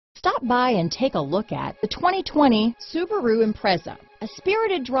Stop by and take a look at the 2020 Subaru Impreza. A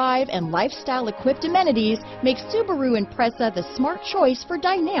spirited drive and lifestyle-equipped amenities make Subaru Impreza the smart choice for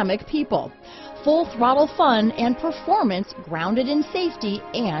dynamic people. Full throttle fun and performance grounded in safety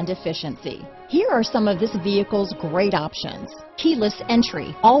and efficiency. Here are some of this vehicle's great options: keyless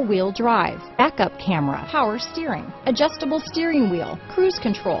entry, all-wheel drive, backup camera, power steering, adjustable steering wheel, cruise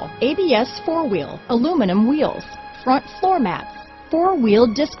control, ABS 4-wheel, aluminum wheels, front floor mats,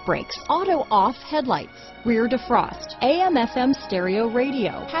 4-wheel disc brakes, auto-off headlights, rear defrost, AM/FM stereo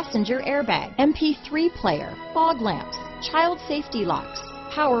radio, passenger airbag, MP3 player, fog lamps, child safety locks,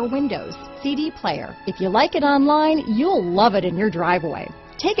 power windows, CD player. If you like it online, you'll love it in your driveway.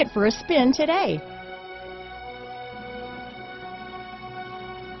 Take it for a spin today.